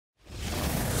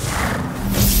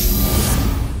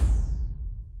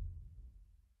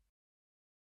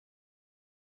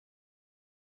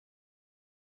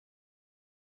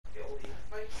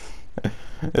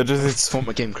It just thought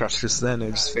my game crashed just then,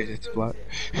 it just faded to black.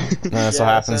 that's what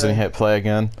happens when you hit play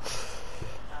again.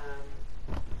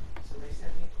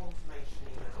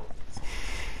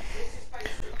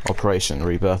 Operation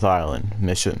Rebirth Island.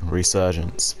 Mission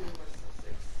Resurgence.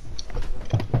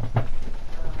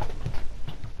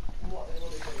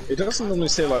 It doesn't normally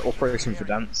say like Operation for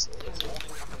Dance.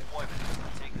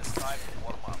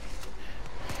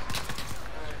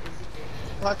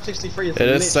 563 is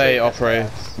Let's say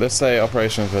literally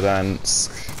Operation Verdansk.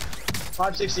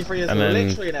 563 is And then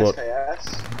literally an what-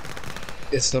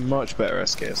 SKS. It's a much better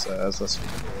SKS, that's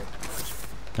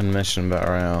And Mission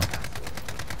Battle Royale.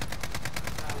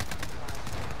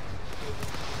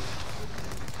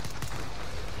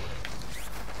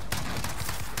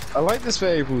 I like this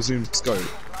variable zoom scope.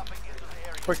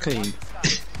 Quite clean.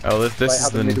 Oh, this Like is how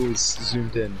the middle the is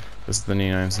zoomed in. this is the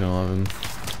new 1911.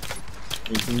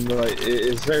 You can, like,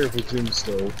 it's variable zoom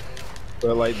still,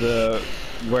 but like the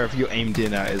wherever you're aimed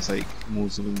in at is like more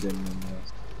zoomed in than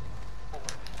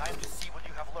Time to see what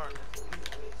you have learned.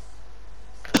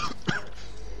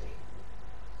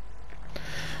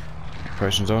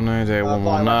 Operation Donno, Day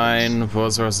 119,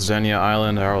 Resurgence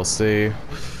Island, RLC.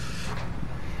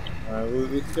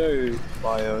 we can go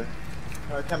bio.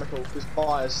 Chemical, because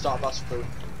buyers start bus through.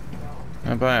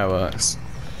 And Bioworks.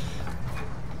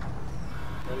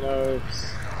 I know.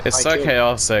 It's so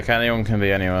chaotic, anyone can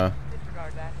be anywhere.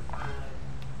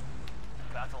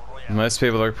 Most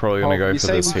people are probably gonna go for this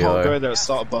You say we can't go helo. there and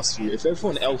start a bus route. If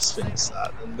everyone else thinks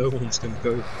that, then no one's gonna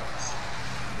go.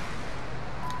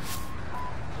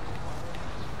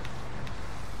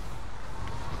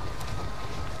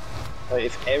 Like,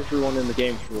 if everyone in the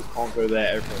game can't go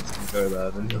there, everyone's gonna go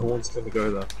there, then no one's gonna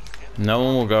go there. No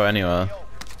one will go anywhere.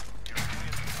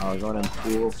 Oh, going in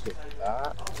pool for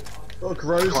that. Got a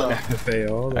Groza.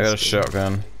 FAR, I got a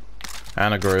shotgun.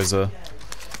 And a Groza.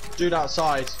 Dude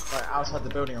outside, like outside the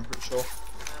building, I'm pretty sure.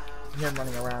 I hear him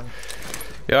running around.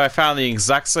 Yo, I found the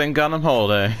exact same gun I'm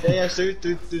holding. Yeah, dude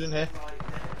in here.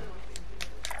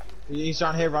 He's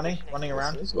down here running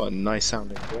around. He's got a nice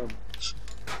sounding gun.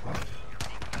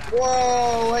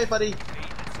 Whoa, hey buddy.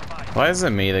 Why is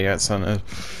it me that gets sent?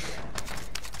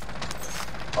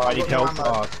 Oh, I need help.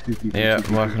 Oh, two people. Yeah, two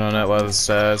I'm working on it by the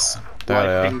stairs. There Right,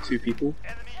 they are. ping two people.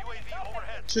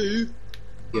 Two.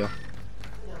 Yeah.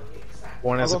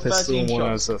 One has a I've got pistol 13 and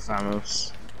one shots. has a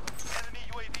Thanos.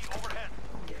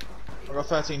 I've got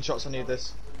 13 shots, I need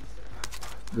this.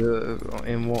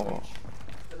 In what?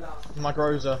 My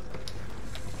Groza.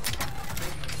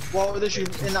 Whoa, this you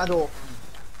in that door.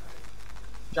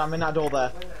 Jam in that door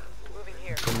there.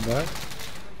 Come back.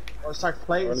 Let's tag I've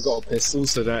plates. only got a pistol,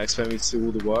 so don't expect me to do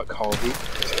all the work, Harvey.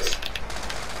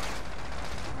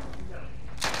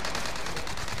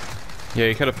 Yeah,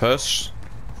 you could have pushed.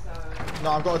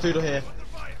 No, I've got a doodle here.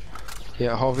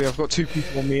 Yeah, Harvey, I've got two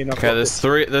people on me and I've Okay, got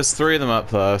there's three of them up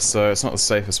there, so it's not the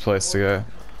safest place to go.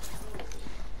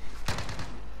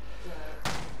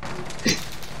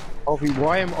 Harvey,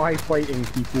 why am I fighting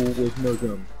people with no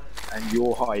gun? And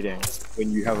you're hiding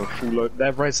when you have a full load.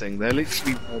 They're rezzing, they're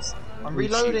literally rezzing. I'm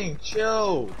reloading,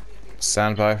 chill.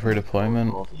 Stand by for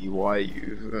redeployment. Harvey, why are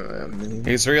you?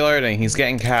 He's reloading, he's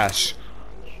getting cash.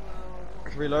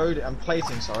 Reload and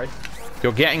plating, sorry.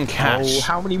 You're getting Oh, cash.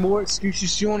 how many more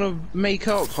excuses do you want to make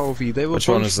up, Harvey? They were Which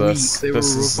both one is this? weak. They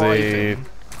This were is reviving.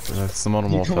 that's the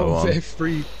Modern You Warfare can't one. have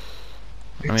every I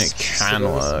mean, it excuse can to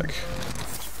us. work.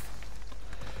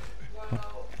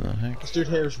 What the heck? This dude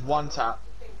here is one tap.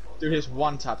 Dude here's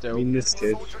one tap, I dude. mean, this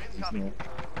kid. He's not.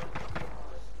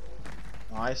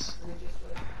 Nice.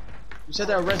 You said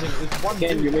they were resin. There's one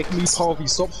Again, dude. you're making me Harvey.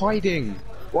 Stop hiding.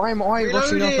 Why am I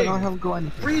rushing up and I Reloading. haven't got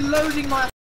anything? Reloading my.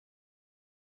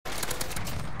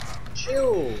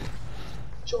 Chill.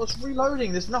 Chill. It's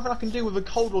reloading. There's nothing I can do with a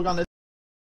Cold War gun. That's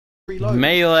reload.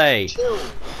 Melee! Chill.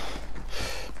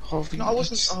 Harvey, No, I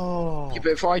wasn't. Oh. Yeah,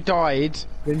 but if I died,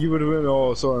 then you would have been,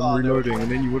 oh, sorry, I'm Oh, no. reloading, and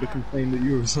then you would have complained that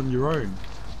you was on your own.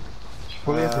 You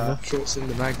probably have enough shots in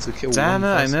the mag to kill Damn it,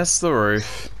 one I person. missed the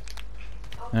roof.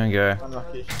 There you go.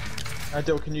 Unlucky.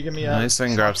 Dill, can you give me a? Nice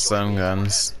and grab stun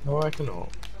guns. No, I cannot.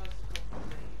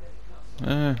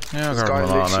 Yeah, I'll This grab guy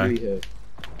Milano. literally here.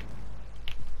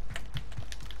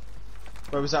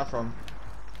 Where was that from?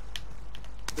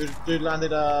 Dude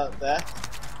landed there.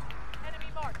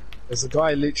 There's a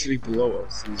guy literally below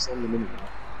us. He's on the minimap.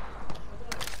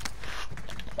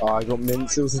 Oh, I got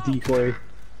mints. It was a decoy.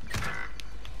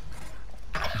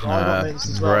 Oh, I got mints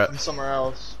as well Brett. from somewhere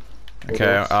else.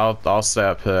 Okay, I'll stay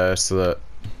up here so that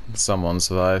someone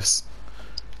survives.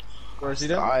 Where is he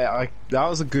then? That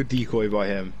was a good decoy by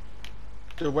him.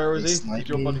 Dude, where is He he? sniped Did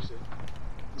your me. body?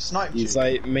 He sniped you. He's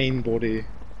like main body.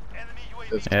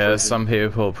 Yeah, there's some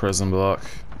people prison block.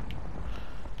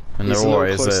 And He's there a little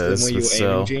always closer than is, where but you're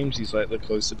still. aiming, James. He's like the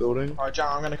closer building. Alright, Jan,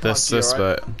 I'm gonna come This to you,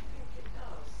 alright? bit.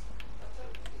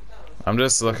 I'm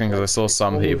just looking because I saw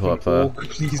some people up there.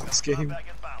 Please, this game.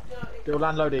 You'll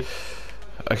land Lodi.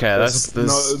 Okay, that's No,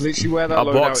 literally where that our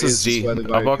loadout box is is where the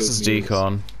guy our box who is killed me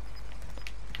decon.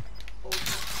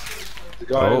 The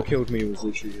guy Oh. who killed me was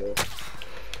literally here.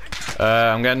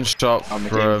 I'm getting shot I'm getting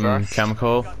from crashed.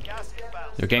 chemical.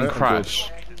 You're getting I'm good.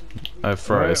 crashed. Oh,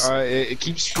 froze. It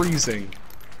keeps freezing.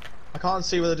 I can't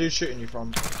see where the dude's shooting you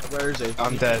from. Where is he?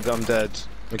 I'm dead. I'm dead.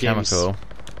 The game's Chemical.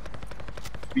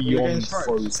 Your beyond game's froze.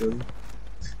 frozen.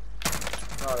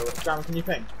 Oh, Jan, can you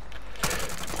ping?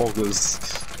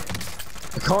 Poggers.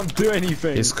 I can't do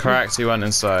anything. He's cracked. He went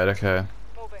inside. Okay.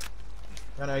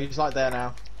 No, he's like there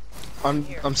now.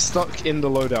 I'm stuck in the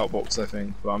loadout box, I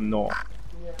think, but I'm not.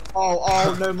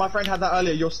 Oh no, my friend had that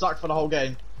earlier. You're stuck for the whole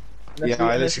game. Yeah,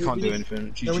 I literally can't do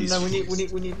anything. No, we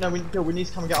GG's. need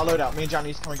to come and get our loadout. Me and Jan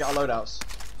need to come and get our loadouts.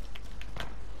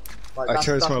 Like, I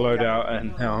chose that's my what we loadout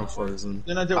and now I'm frozen.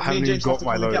 No, I me haven't and even James have got to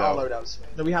my come and get our loadout. loadouts.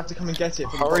 No, we have to come and get it.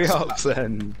 From the Hurry box. up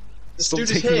then. This Stop dude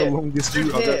is taking here. the longest Dude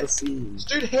route I've here. ever seen. This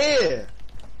dude here!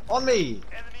 On me!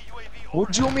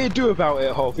 What do you want me to do about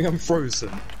it, Harvey? I'm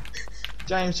frozen.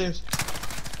 James. You James,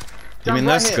 mean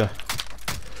right this here. guy?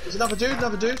 There's another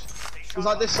dude. He's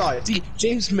like this side.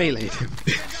 James meleeed him.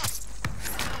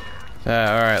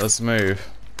 Yeah. All right. Let's move.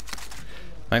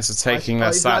 Thanks for taking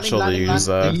that he's landing, satchel to landing, use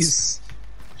that. Please.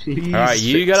 All right,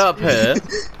 you get up here.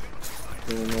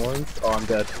 Oh, I'm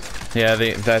dead. Yeah,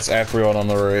 that's everyone on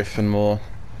the roof and more.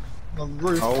 The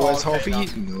roof. Oh, it's okay,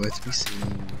 Harvey. now. Nowhere to be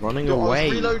seen. Running Dude, I was away.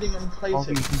 reloading and Harvey,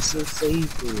 placing. he's so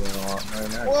safe here. Oh,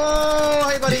 no. Whoa,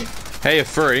 hey buddy! Hey, you're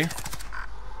free.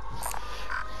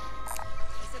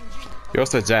 You're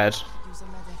also dead.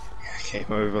 Game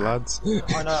over, lads.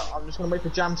 I know, I'm just gonna wait for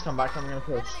Jam to come back and I'm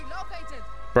gonna push.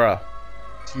 Bruh.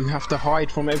 You have to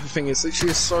hide from everything. It's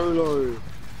literally a solo.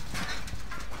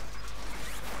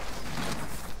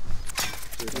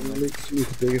 You're literally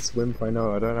the biggest wimp I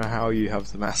know. I don't know how you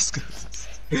have the mask.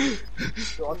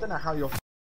 So I don't know how you're.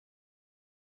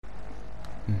 Oh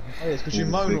yeah, it's because you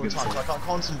moan all the time, so I can't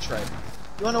concentrate.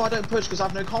 You wanna know I don't push because I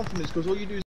have no confidence, because all you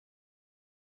do is.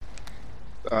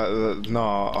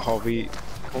 Nah, Harvey.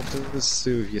 Confidence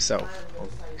to yourself.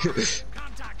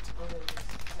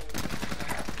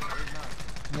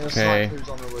 Okay.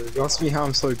 You ask me how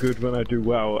I'm so good when I do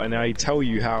well, and I tell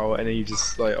you how, and then you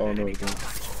just like, oh no again.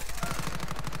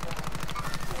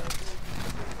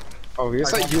 Oh,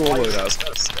 it's like your loadouts.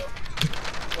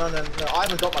 No, I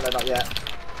haven't got my loadout yet.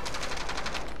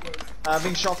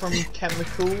 Being shot from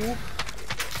chemical.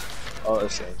 Oh,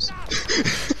 that's James.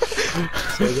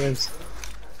 So James.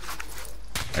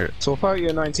 Swap out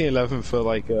your 1911 for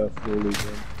like a 4 league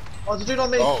one. Oh, there's a dude on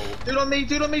me! Oh. Dude on me!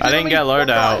 I didn't get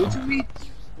loadout. What do you mean?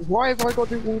 Why have I got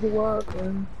to do all the work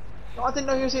then? No, I didn't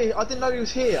know he was here. I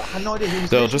had no idea he was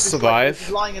Still, literally just like, survive. he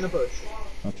was lying in a bush.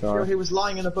 I'll try. He was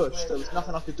lying in a bush. There was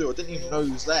nothing I could do. I didn't even know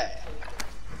he was there.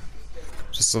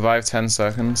 Just survive 10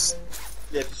 seconds.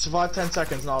 Yeah, survive 10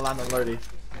 seconds and I'll land on Lodi.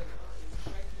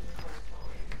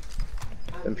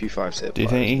 MP5's hit. Do you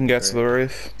think you can get to the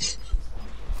roof?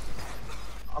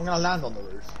 I'm gonna land on the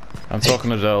roof. I'm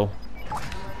talking to Dill.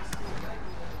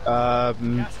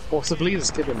 Possibly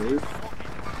this kid on the roof.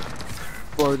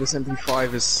 Bro, this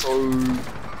MP5 is so...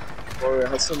 Bro, it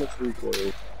has so much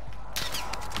recoil.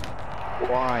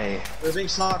 Why? We're being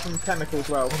sniped from chemical as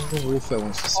well. The warfare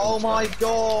wants to so Oh much my damage.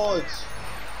 god!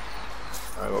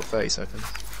 I got 30 seconds.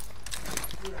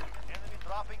 Enemy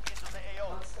dropping into the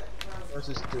AO. Where's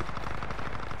this dude?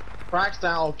 Cracks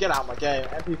down, oh, get out of my game.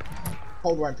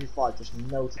 Cold War MP5 just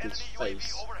melted his Enemy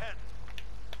face. UAV overhead.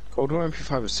 Cold War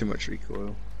MP5 has too much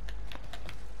recoil.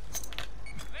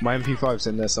 My MP5's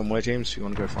in there somewhere, James, if you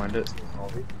want to go find it.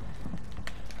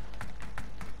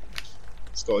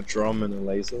 It's got a drum and a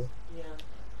laser. Yeah.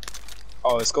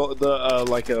 Oh, it's got the,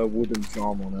 like a wooden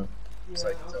charm on it. So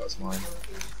I can tell it's mine.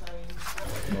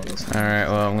 No, that's not. Alright,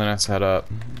 well, I'm gonna have to head up.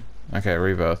 Okay,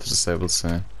 rebirth disabled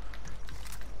soon.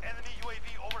 Enemy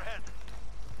UAV overhead.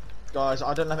 Guys,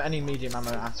 I don't have any medium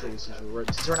ammo at all. Is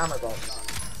there an ammo box?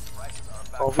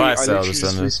 Oh, Fire I sale literally just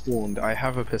descended. respawned. I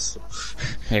have a pistol.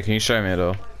 Yeah, can you show me it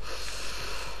all?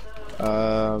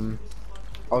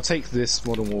 I'll take this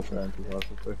Modern Warfare MP5 real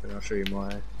quick and I'll show you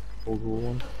my Cold War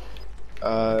one.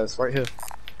 It's right here.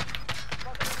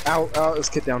 Ow, there's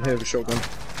a kid down here with a shotgun.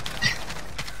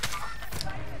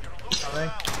 Coming.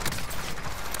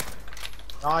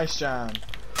 Nice jam.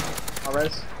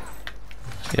 Res?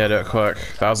 Yeah, do it quick.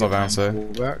 That was our bouncer. Fall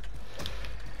back.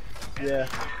 Yeah.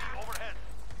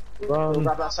 Run.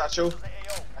 Grab that satchel.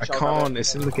 I can't,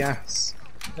 it's in the gas.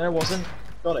 No, it wasn't.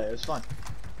 Got it. It was fine.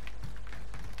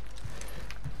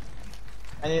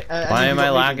 Why am I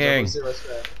lagging?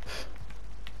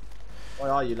 Why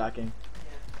are you lagging?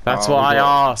 That's what I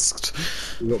asked.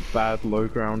 We got bad low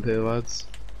ground here, lads.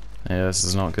 Yeah, this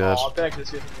is not good. Oh, I beg,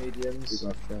 let's get the mediums. We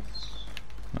got chests.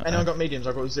 Anyone got mediums?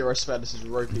 I've got 0 spare. This is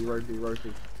ropey.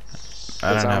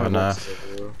 I don't have enough.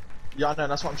 Yeah, I know.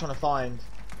 That's what I'm trying to find.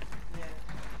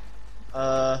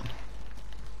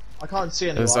 I can't see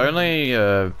anyone. There's only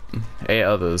 8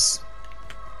 others.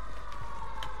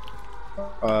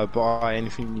 Buy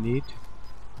anything you need.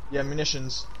 Yeah,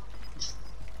 munitions.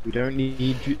 We don't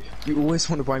need. You always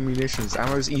want to buy munitions.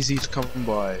 Ammo's easy to come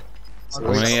by. So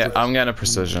I'm getting a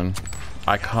precision.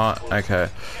 I can't. Okay.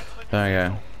 There we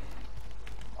go.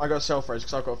 I got self-res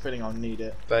because I've got a feeling I'll need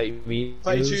it. 30 meters.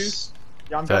 32.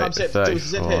 Yeah, I'm going up zip. There's a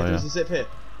zip here. There's a zip here.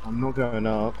 I'm not going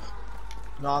up.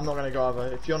 No, I'm not gonna go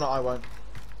either. If you're not, I won't.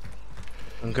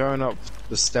 I'm going up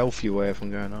the stealthy way if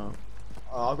I'm going up.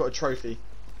 I've got a trophy.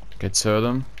 Get 2 of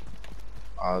them.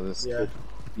 This could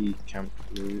be camp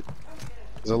loot.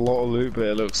 There's a lot of loot, but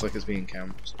it looks like it's being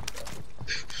camped.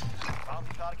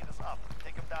 Bounty target is up.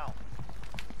 Take him down.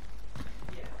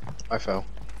 I fell.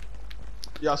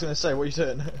 Yeah, I was gonna say, what are you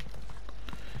doing?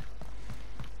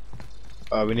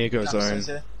 We need to go zone.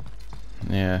 Here.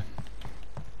 Yeah.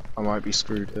 I might be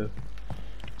screwed here.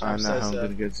 I know how I'm gonna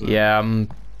get zone. Yeah, I'm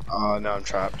now I'm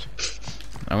trapped.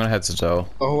 gonna head to Joel.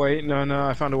 Oh wait, no,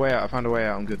 I found a way out.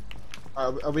 I'm good.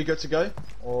 Are we good to go?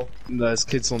 Or There's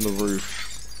kids on the roof.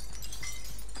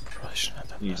 Probably shouldn't have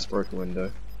done You just broke a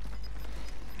window.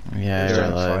 that. Yeah, I They're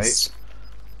in a realized.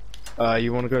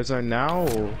 You want to go zone now, or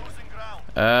Losing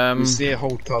ground. you see it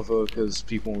hold cover because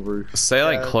people on the roof? Stay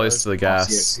like Yeah, close to the gas.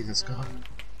 See this guy?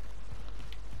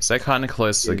 Stay kind of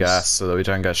close to the Yes. gas so that we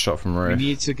don't get shot from We roof.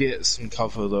 need to get some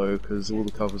cover though, because all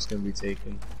the cover's gonna be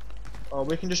taken. oh,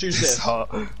 we can just use this. It's hot.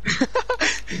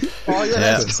 Oh yeah,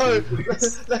 Yeah. let's go!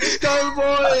 Let's go,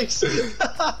 boys!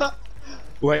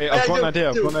 Wait, I've got an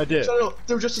idea.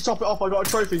 Dude, just to top it off, I got a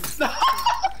trophy.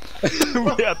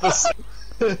 We had this.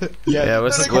 Yeah,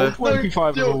 what's this with?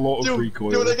 25 with a lot of recoil.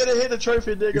 Dude, they're gonna hit the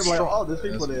trophy and they're gonna be like, strong. oh, there's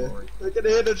people That's here. boring. They're gonna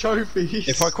hit the trophy.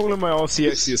 If I call in my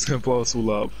RCX, it's gonna blow us all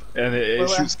up, and it Wait.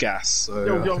 shoots gas. So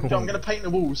Yo, I'm gonna paint the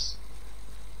walls.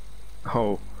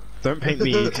 Oh, don't paint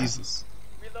me, Jesus.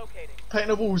 Paint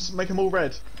the walls, make them all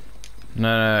red.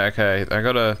 No, okay. I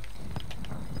gotta.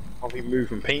 I'll be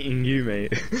moving, painting you,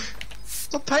 mate.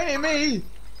 Stop painting me!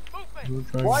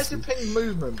 Why is it painting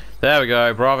movement? There we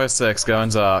go. Bravo 6 going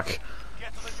dark.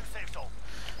 Get to the new safe zone.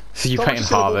 You Stop painting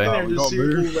just gonna walk in Harvey. there and We just gotta see it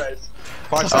move. all red.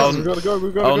 5 Oh, seconds, we gotta go,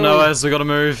 we gotta Oh go. no, Ez, we gotta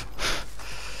move.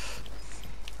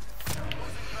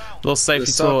 Little safety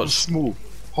The circle's torch. small.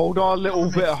 Hold our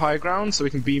little bit of high ground so we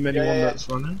can beam anyone yeah. that's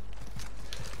running.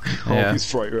 Oh, Yeah.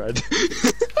 he's bright red.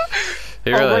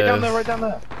 He really right down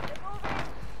there.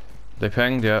 They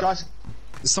pinged, yeah. Guys,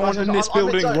 There's someone Guys, in this I'm in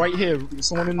building zone. right here. There's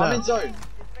someone in I'm there. in zone.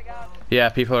 Yeah,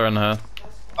 people are in here.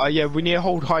 Yeah, we need to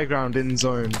hold high ground in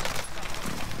zone.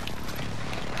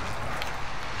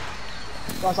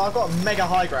 Guys, I've got a mega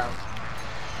high ground.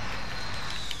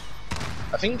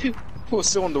 I think people are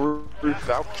still on the roof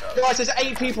out. Guys, there's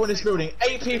 8 people in this building.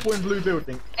 8 people in blue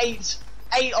building. 8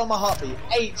 on my heartbeat.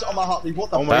 8 on my heartbeat.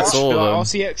 What the Oh my That's fuck? gosh, all of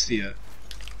them. RCX here.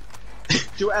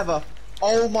 Do whatever.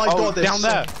 Oh my god, there's down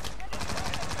there.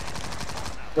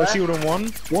 Where? Got shield on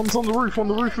one. One's on the roof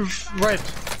of red.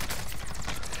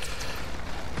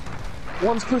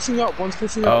 One's pushing up,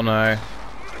 Oh no.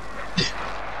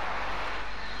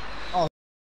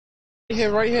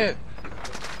 Right here.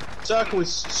 Circle is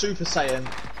Super Saiyan.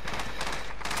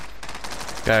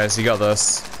 Guys, you got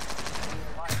this.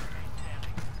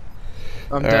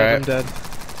 I'm Alright. dead.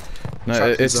 No,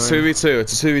 Trapped in it's a zone. 2v2.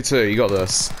 It's a 2v2. You got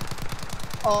this.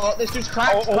 Oh, this dude's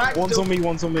cracked. Cracked. One's on me,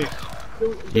 one's on me.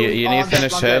 You need to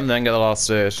finish him, then get the last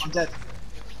stage.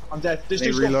 I'm dead. This They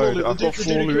dude's got floor reload. loot. I've got The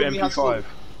floor dude who loot killed me has floor. MP5.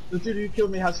 The dude who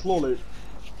killed me has floor loot.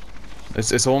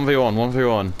 It's 1v1.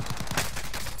 1v1.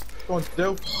 Go on,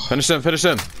 Dill. Finish him. Finish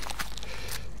him.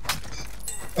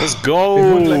 Let's go. They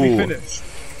wouldn't let me finish.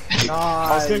 Nice.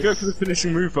 I was gonna go for the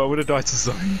finishing move, but I would have died to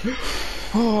zone.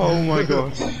 Oh my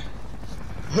god.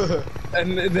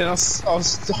 And then I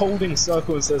was holding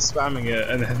circle instead of spamming it,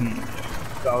 and then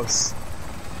that was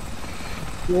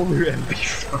floor loot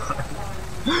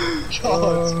MP5.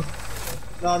 God.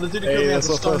 No, the dude who killed me has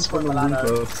a stone for a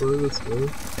Milano. so let's go.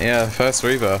 Yeah, first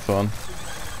rebirth one.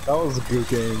 That was a good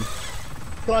game.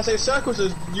 Can I say Circles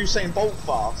is Usain Bolt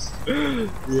fast?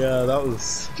 Yeah, that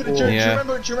was. Do you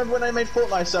remember when they made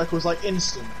Fortnite Circles like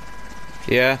instant?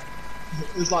 Yeah.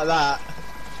 It was like that.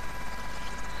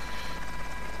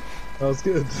 That was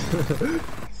good.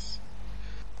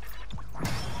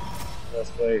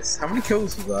 first place. How many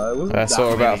kills was that? It wasn't That's that what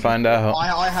we're about to many. find out.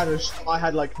 I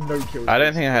had like no kills. I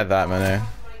don't think I had that many.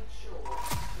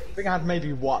 I think I had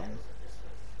maybe one.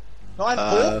 No, I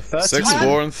had 4. 6,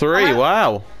 4, and 3.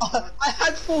 Wow. I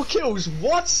had 4 kills.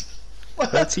 What?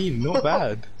 13, not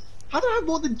bad. How did I have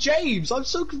more than James? I'm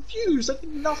so confused. I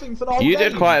did nothing for the whole You game.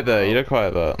 did quite a bit. You did quite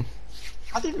a bit.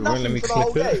 I did It won't let nothing me for the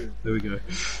whole clip it. game. There we go.